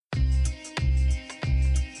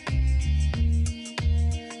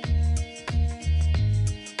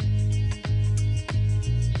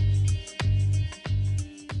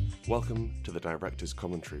Welcome to the Director's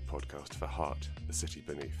Commentary podcast for Heart, the City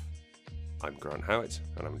Beneath. I'm Grant Howitt,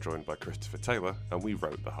 and I'm joined by Christopher Taylor, and we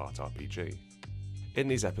wrote the Heart RPG. In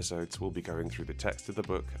these episodes, we'll be going through the text of the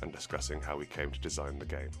book and discussing how we came to design the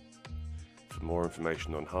game. For more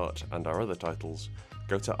information on Heart and our other titles,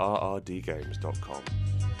 go to rrdgames.com.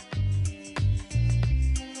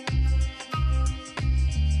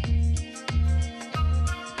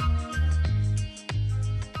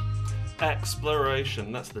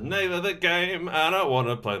 Exploration, that's the name of the game, and I want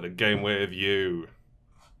to play the game with you.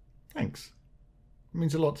 Thanks. It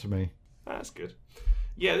means a lot to me. That's good.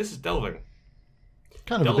 Yeah, this is delving.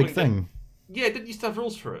 Kind of a big thing. Yeah, didn't used to have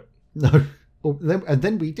rules for it. No. And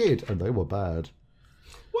then we did, and they were bad.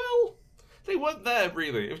 Well, they weren't there,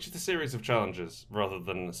 really. It was just a series of challenges, rather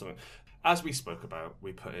than something. As we spoke about,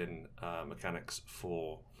 we put in mechanics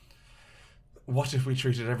for what if we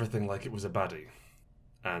treated everything like it was a baddie?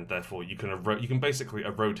 And therefore you can basically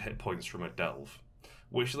erode hit points from a delve,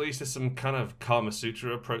 which leads to some kind of Kama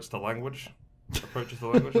Sutra approaches to language.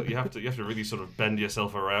 Like you have to really sort of bend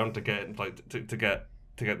yourself around to get to get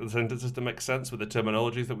the sentences to make sense with the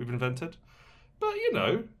terminologies that we've invented. But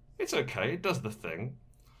it's okay. It does the thing.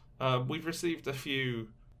 We've received a few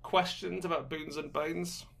questions about boons and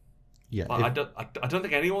banes. Yeah, I don't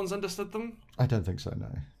think anyone's understood them. I don't think so.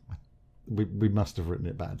 No. We must have written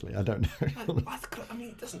it badly. I don't know. I mean,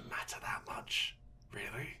 it doesn't matter that much,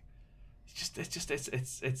 really.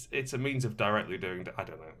 It's a means of directly doing. I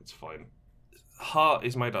don't know. It's fine. Heart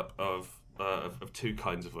is made up of two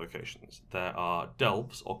kinds of locations. There are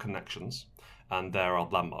delves or connections, and there are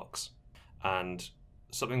landmarks. And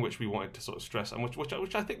something which we wanted to sort of stress, and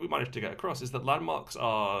which I think we managed to get across, is that landmarks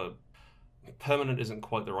are permanent. Isn't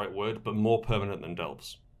quite the right word, but more permanent than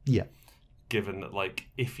delves. Yeah. Given that, like,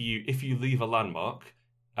 if you leave a landmark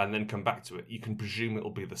and then come back to it, you can presume it'll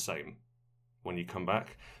be the same when you come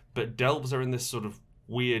back. But delves are in this sort of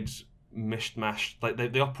weird mishmash. Like,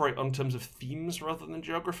 they operate on terms of themes rather than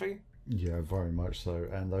geography. Yeah, very much so.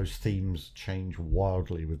 And those themes change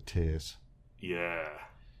wildly with tiers. Yeah.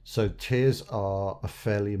 So tiers are a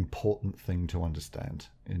fairly important thing to understand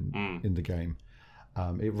in the game.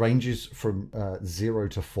 It ranges from 0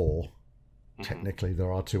 to 4. Technically,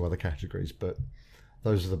 there are two other categories, but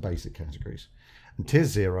those are the basic categories. And tier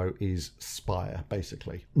 0 is Spire,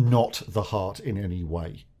 basically. Not the heart in any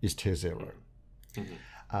way is tier 0.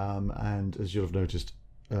 Mm-hmm. And as you'll have noticed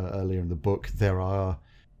earlier in the book, there are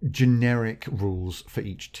generic rules for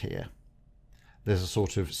each tier. There's a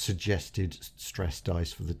sort of suggested stress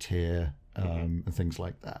dice for the tier and things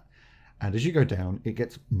like that. And as you go down, it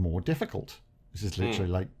gets more difficult. This is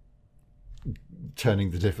literally like turning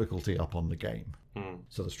the difficulty up on the game.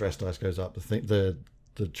 So the stress dice goes up, the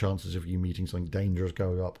chances of you meeting something dangerous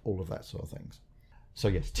go up, all of that sort of things. So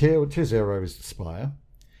yes, tier 0 is the Spire.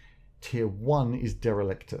 Tier 1 is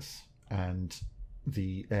Derelictus, and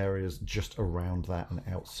the areas just around that and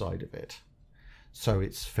outside of it. So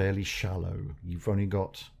it's fairly shallow. You've only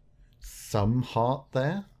got some heart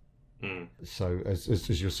there. So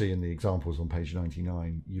as you'll see in the examples on page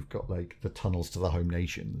 99, you've got like the tunnels to the home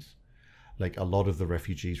nations. Like, a lot of the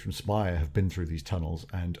refugees from Spire have been through these tunnels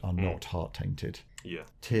and are not heart-tainted. Yeah.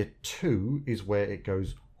 Tier 2 is where it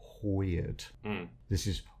goes weird. This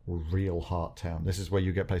is real Heart Town. This is where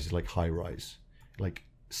you get places like High Rise, like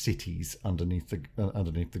cities underneath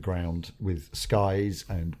the ground with skies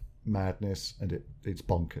and madness, and it's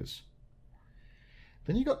bonkers.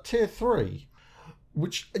 Then you got Tier 3,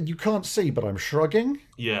 which you can't see, but I'm shrugging.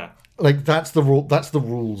 Yeah. Like, that's the rule. That's the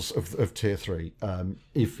rules of tier 3.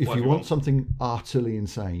 If you want something utterly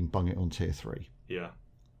insane, bung it on tier 3. Yeah.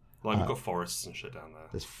 Like, we've got forests and shit down there.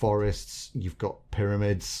 There's forests. You've got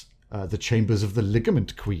pyramids. The chambers of the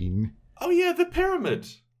Ligament Queen. Oh yeah, the pyramid.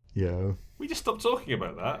 Yeah. We just stopped talking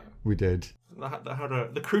about that. We did. That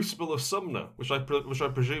had the Crucible of Sumner, which I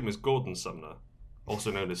presume is Gordon Sumner, also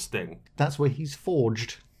known as Sting. That's where he's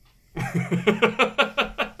forged.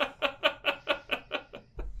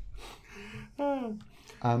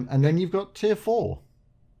 And then you've got tier 4.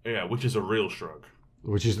 Yeah, which is a real shrug.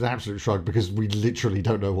 Which is an absolute shrug because we literally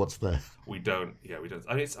don't know what's there. We don't. Yeah, we don't.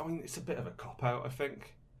 I mean, it's a bit of a cop-out, I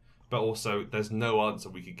think. But also, there's no answer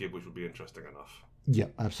we could give which would be interesting enough. Yeah,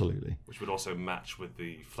 absolutely. Which would also match with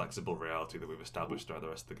the flexible reality that we've established throughout the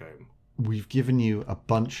rest of the game. We've given you a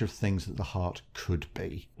bunch of things that the heart could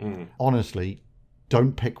be. Honestly,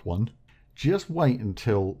 don't pick one. Just wait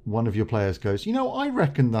until one of your players goes, I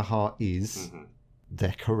reckon the heart is...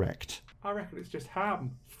 They're correct. I reckon it's just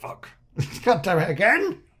ham. Fuck. Can't do it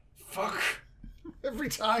again. Fuck. Every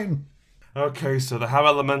time. Okay, so the ham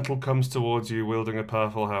elemental comes towards you wielding a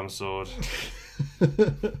powerful ham sword.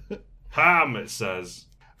 Ham, it says.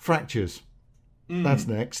 Fractures. That's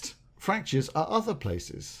next. Fractures are other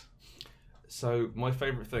places. So my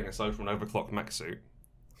favourite thing, aside from an overclocked mech suit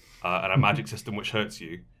and a magic system which hurts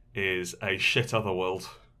you, is a shit otherworld.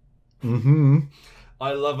 Mm-hmm.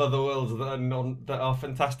 I love otherworlds that are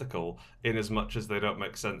fantastical in as much as they don't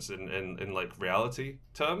make sense in like reality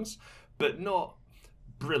terms, but not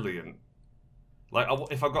brilliant. Like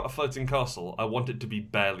if I got a floating castle, I want it to be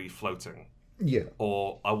barely floating. Yeah.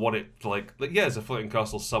 Or I want it there's a floating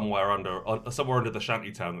castle somewhere under the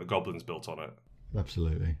shanty town that the goblins built on it.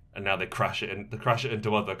 Absolutely. And now they crash it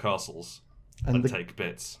into other castles and take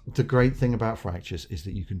bits. The great thing about Fractures is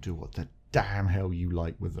that you can do what the damn hell you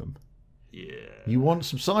like with them. Yeah. You want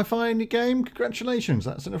some sci-fi in your game? Congratulations,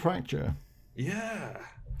 that's in a Fracture. Yeah.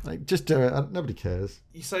 Like, just do it. Nobody cares.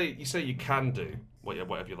 You say you can do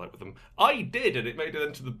whatever you like with them. I did, and it made it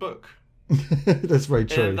into the book. That's very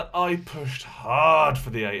true. And I pushed hard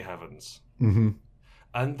for the 8 heavens. Mm-hmm.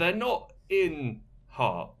 And they're not in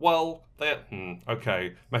Heart. Well,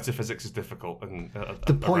 okay. Metaphysics is difficult. And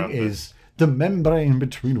the point is, the membrane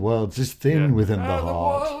between worlds is thin within the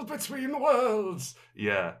heart. The world between worlds.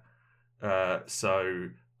 Yeah. So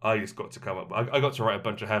I just got to come up. I got to write a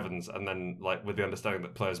bunch of heavens, and then like with the understanding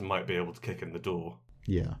that players might be able to kick in the door.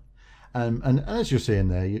 Yeah. And as you're seeing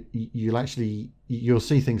there, you'll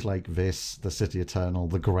see things like this, the City Eternal,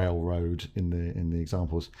 the Grail Road in the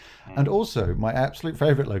examples, and also my absolute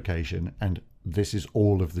favourite location. And this is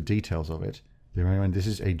all of the details of it. This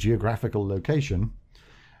is a geographical location.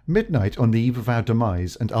 Midnight on the Eve of Our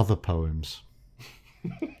Demise and Other Poems.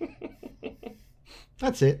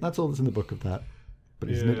 That's it. That's all that's in the book of that. But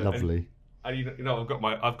isn't it lovely? And you know,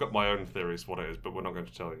 I've got my own theories what it is, but we're not going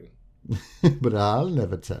to tell you. But I'll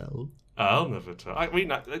never tell. I'll never tell. I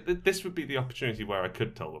mean, this would be the opportunity where I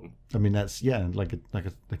could tell them. I mean, that's like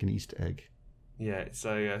an Easter egg. Yeah, it's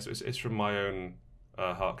it's from my own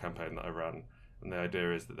Heart campaign that I ran, and the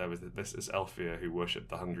idea is that there was this Elfia who worshipped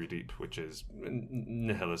the Hungry Deep, which is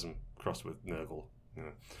nihilism crossed with Nurgle,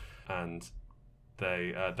 and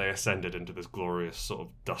they ascended into this glorious sort of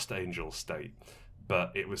dust angel state.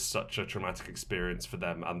 But it was such a traumatic experience for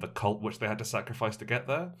them and the cult which they had to sacrifice to get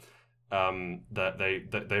there,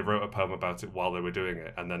 that they wrote a poem about it while they were doing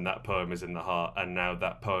it, and then that poem is in the Heart, and now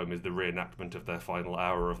that poem is the reenactment of their final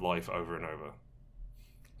hour of life over and over.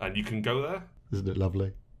 And you can go there. Isn't it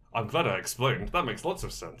lovely? I'm glad I explained. That makes lots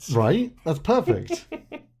of sense. Right? That's perfect.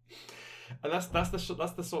 And that's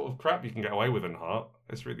the sort of crap you can get away with in Heart.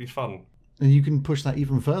 It's really fun. And you can push that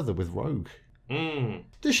even further with Rogue. Mm.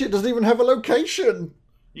 This shit doesn't even have a location.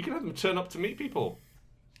 You can have them turn up to meet people.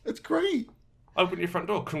 It's great. Open your front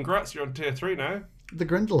door. Congrats, you're on tier 3 now. The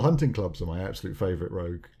Grendel hunting clubs are my absolute favourite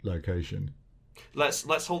Rogue location. Let's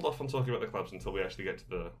hold off on talking about the clubs until we actually get to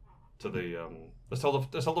the let's hold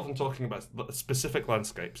off on talking about specific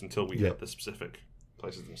landscapes until we hit the specific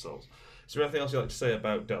places themselves. Is there anything else you'd like to say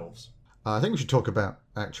about delves? I think we should talk about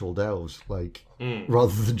actual delves,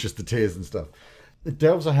 rather than just the tiers and stuff. The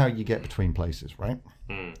delves are how you get between places, right?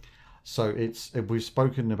 Mm. So we've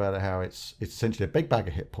spoken about how it's essentially a big bag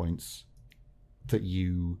of hit points that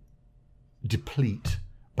you deplete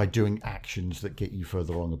by doing actions that get you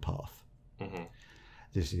further on the path. Mm-hmm.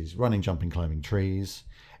 This is running, jumping, climbing trees.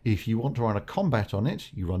 If you want to run a combat on it,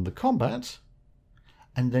 you run the combat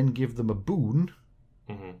and then give them a boon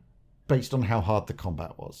based on how hard the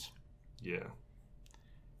combat was. Yeah.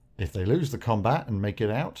 If they lose the combat and make it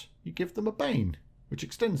out, you give them a bane, which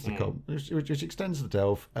extends the which extends the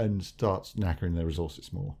delve and starts knackering their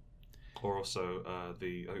resources more. Or also, I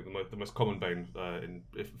think the most common bane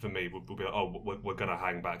for me would be, we're going to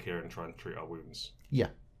hang back here and try and treat our wounds. Yeah.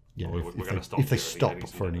 We're going to stop if they stop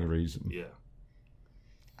for any reason. Yeah.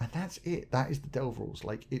 And that's it. That is the delve rules.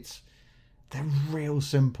 They're real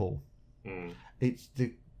simple. Mm. It's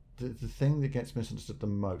the thing that gets misunderstood the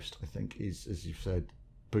most, I think, is, as you've said,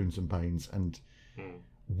 boons and banes and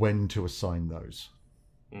when to assign those.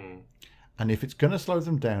 Mm. And if it's going to slow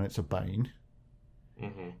them down, it's a bane.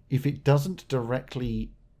 Mm-hmm. If it doesn't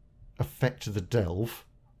directly affect the delve,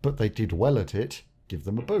 but they did well at it, give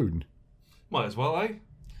them a boon. Might as well, eh?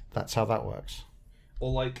 That's how that works.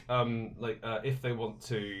 Or if they want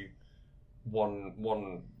to,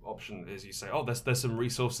 one option is you say, there's some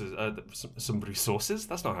resources, some resources.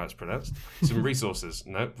 That's not how it's pronounced. Some resources,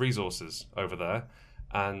 resources over there,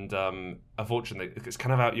 and unfortunately, it's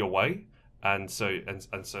kind of out your way. And so you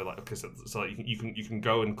can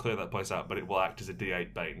go and clear that place out, but it will act as a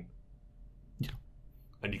D8 bane. Yeah.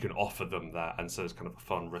 And you can offer them that, and so it's kind of a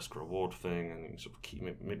fun risk reward thing, and you sort of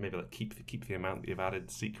keep the amount that you've added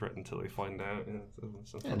secret until they find out. And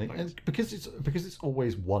because it's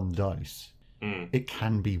always one dice, it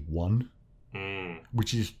can be one.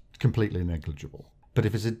 which is completely negligible. But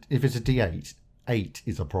if it's a D8, 8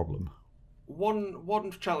 is a problem.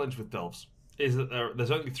 One challenge with delves is that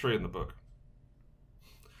there's only 3 in the book.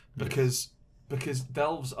 Because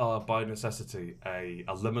delves are by necessity a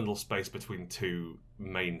liminal space between 2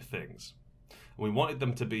 main things. We wanted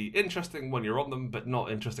them to be interesting when you're on them, but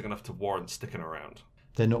not interesting enough to warrant sticking around.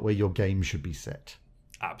 They're not where your game should be set.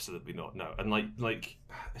 Absolutely not. No, and like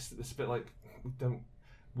it's a bit like we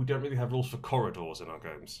don't really have rules for corridors in our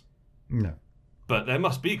games. No, but there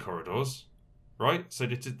must be corridors, right? So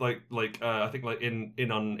did I think like in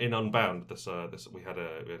Unbound, this we had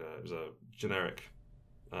it was a generic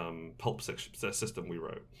pulp system we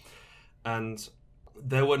wrote, and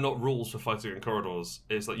there were not rules for fighting in corridors.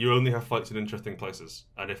 It's like you only have fights in interesting places,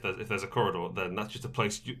 and if there's a corridor, then that's just a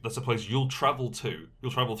place you'll travel to.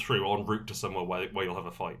 You'll travel through en route to somewhere where you'll have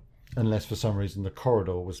a fight. Unless for some reason the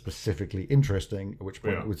corridor was specifically interesting, at which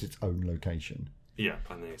point it was its own location. Yeah,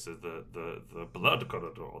 and then so the blood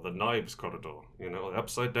corridor, or the knives corridor, the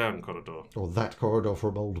upside down corridor, or that corridor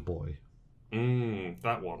from Old Boy.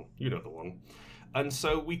 That one, the one. And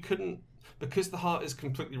so we couldn't. Because the heart is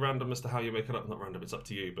completely random as to how you make it up. Not random, it's up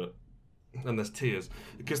to you, and there's tiers.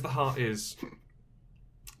 Because the heart is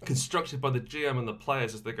constructed by the GM and the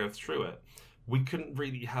players as they go through it, we couldn't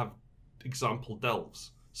really have example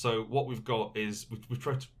delves. So what we've got is, we've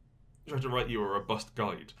tried to write you a robust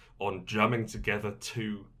guide on jamming together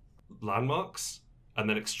 2 landmarks and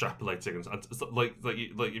then extrapolating. And it's like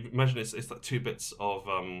you imagine it's like 2 bits of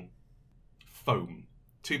foam.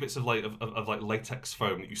 2 bits of latex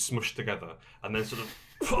foam that you smush together and then sort of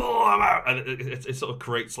pull them out, and it sort of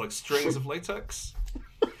creates like strings of latex.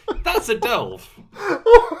 That's a delve.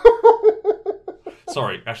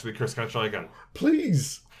 Sorry, actually, Chris, can I try again?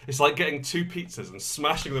 Please. It's like getting 2 pizzas and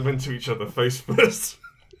smashing them into each other face first.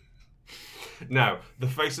 Now, the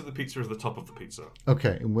face of the pizza is the top of the pizza.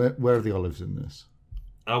 Okay, and where are the olives in this?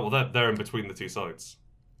 Oh well, they're in between the 2 sides.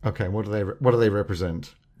 Okay, what do they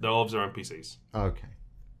represent? The olives are NPCs. Okay.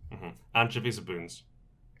 Mm-hmm. Anchovies are boons.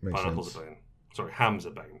 Makes Pineapples sense. are bane. Sorry, ham's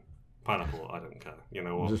a bane. Pineapple, I don't care. You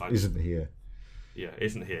know what? Just isn't here. Yeah,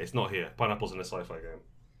 isn't here. It's not here. Pineapple's in a sci-fi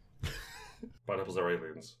game. Pineapples are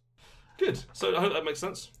aliens. Good. So I hope that makes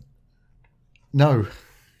sense. No.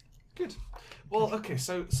 Good. Well, okay.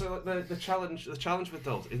 So like the challenge with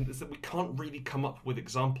delves is that we can't really come up with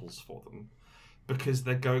examples for them because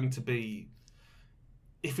they're going to be.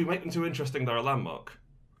 If we make them too interesting, they're a landmark.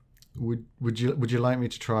 Would you like me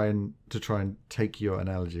to try and take your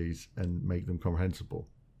analogies and make them comprehensible?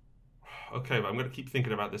 Okay, but I'm going to keep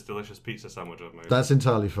thinking about this delicious pizza sandwich I've made. That's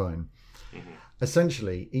entirely fine. Mm-hmm.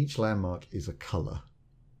 Essentially, each landmark is a colour,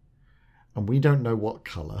 and we don't know what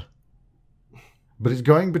colour, but it's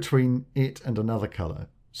going between it and another colour,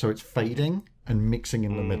 so it's fading and mixing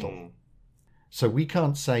in the middle. So we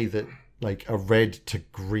can't say that like a red to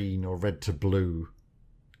green or red to blue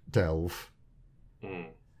delve.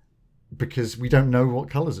 Because we don't know what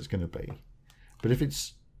colours it's going to be. But if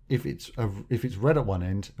it's red at one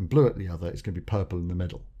end and blue at the other, it's going to be purple in the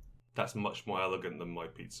middle. That's much more elegant than my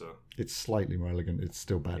pizza. It's slightly more elegant. It's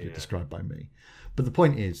still badly described by me. But the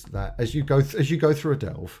point is that as you go through a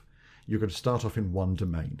delve, you're going to start off in one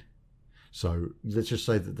domain. So let's just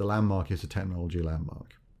say that the landmark is a technology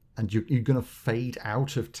landmark, and you're going to fade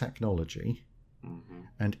out of technology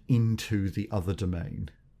and into the other domain.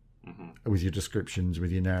 With your descriptions,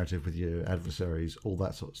 with your narrative, with your adversaries, all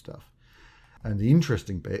that sort of stuff. And the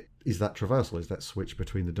interesting bit is that traversal, is that switch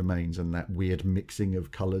between the domains and that weird mixing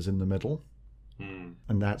of colours in the middle.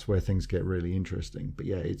 And that's where things get really interesting. But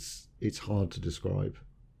yeah, it's hard to describe.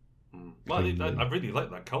 Well, I really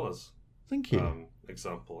like that colours. Thank you.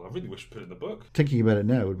 Example. I really wish to put it in the book. Thinking about it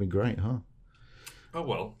now would be great, huh? Oh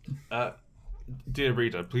well. Dear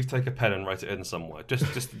reader, please take a pen and write it in somewhere.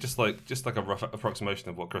 Just like a rough approximation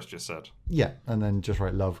of what Chris just said. Yeah, and then just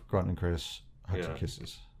write love, Grant and Chris, hugs and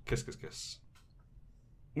kisses. Kiss, kiss, kiss.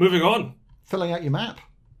 Moving on. Filling out your map.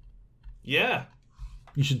 Yeah.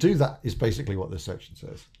 You should do that, is basically what this section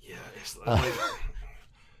says. Yeah, it's like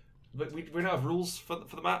we don't have rules for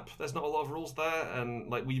the map. There's not a lot of rules there, and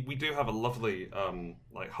like we do have a lovely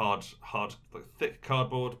hard thick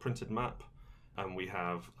cardboard printed map. And we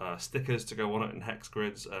have stickers to go on it in hex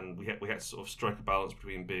grids, and we had to sort of strike a balance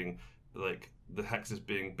between being like the hexes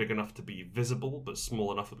being big enough to be visible, but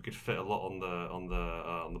small enough that we could fit a lot on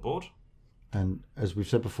the board. And as we've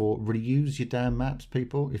said before, reuse your damn maps,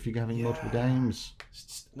 people. If you're having multiple games,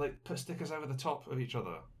 like put stickers over the top of each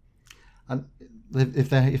other. And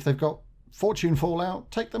if they've got fortune fallout,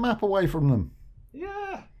 take the map away from them.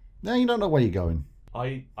 Yeah. Now you don't know where you're going.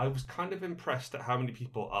 I was kind of impressed at how many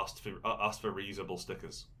people asked for reusable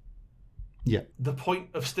stickers. Yeah. The point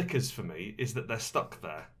of stickers for me is that they're stuck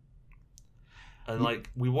there. And like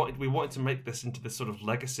we wanted to make this into this sort of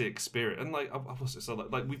legacy experience, and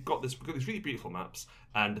we've got these really beautiful maps,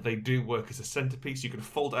 and they do work as a centerpiece. You can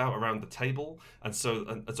fold it out around the table, and so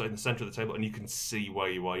in the center of the table, and you can see where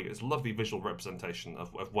you are. You get this lovely visual representation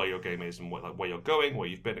of where your game is and where you're going, where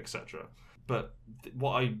you've been, etc. But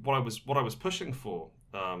what I was pushing for,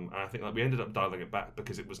 and I think we ended up dialing it back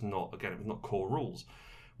because it was not core rules,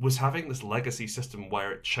 was having this legacy system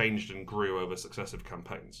where it changed and grew over successive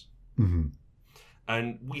campaigns. Mm-hmm.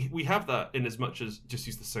 And we have that in as much as just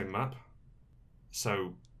use the same map.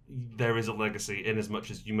 So there is a legacy in as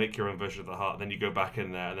much as you make your own version of the heart, then you go back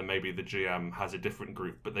in there, and then maybe the GM has a different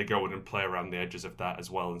group, but they go in and play around the edges of that as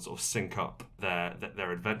well and sort of sync up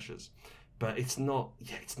their adventures. But it's not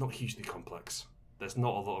hugely complex. There's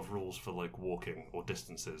not a lot of rules for like walking or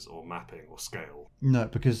distances or mapping or scale. No,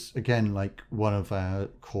 because again, like one of our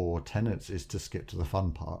core tenets is to skip to the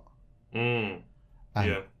fun part. And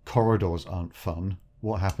corridors aren't fun.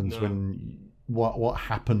 What happens when what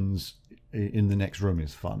happens in the next room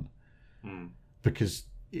is fun. Because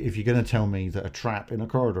if you're going to tell me that a trap in a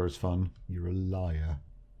corridor is fun, you're a liar.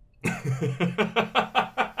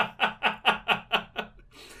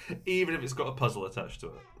 Even if it's got a puzzle attached to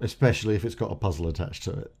it. Especially if it's got a puzzle attached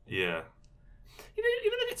to it. Yeah. You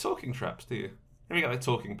don't get talking traps, do you? You get like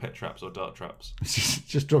talking pit traps or dart traps.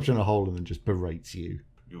 Just drops you in a hole and then just berates you.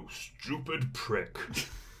 You stupid prick.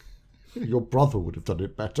 Your brother would have done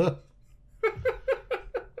it better.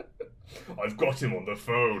 I've got him on the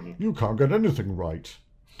phone. You can't get anything right.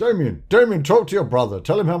 Damien, talk to your brother.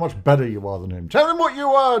 Tell him how much better you are than him. Tell him what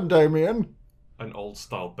you earn, Damien. An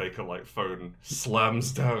old-style Baker-like phone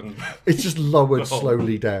slams down. It's just lowered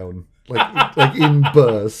slowly down, like in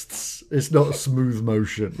bursts. It's not a smooth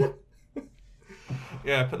motion.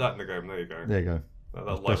 Yeah, put that in the game. There you go. There you go.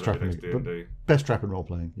 Best trap in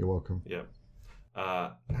role-playing. You're welcome. Yeah.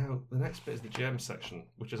 Now, the next bit is the GM section,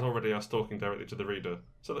 which is already us talking directly to the reader.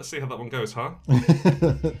 So let's see how that one goes, huh?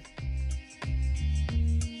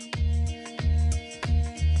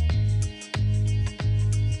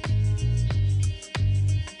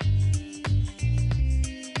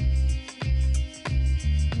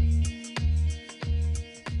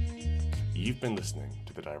 You've been listening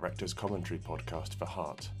to the Director's Commentary podcast for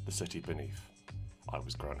Heart, The City Beneath. I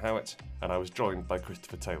was Grant Howitt, and I was joined by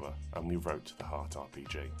Christopher Taylor, and we wrote the Heart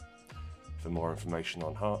RPG. For more information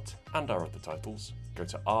on Heart and our other titles, go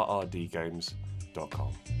to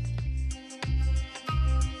rrdgames.com.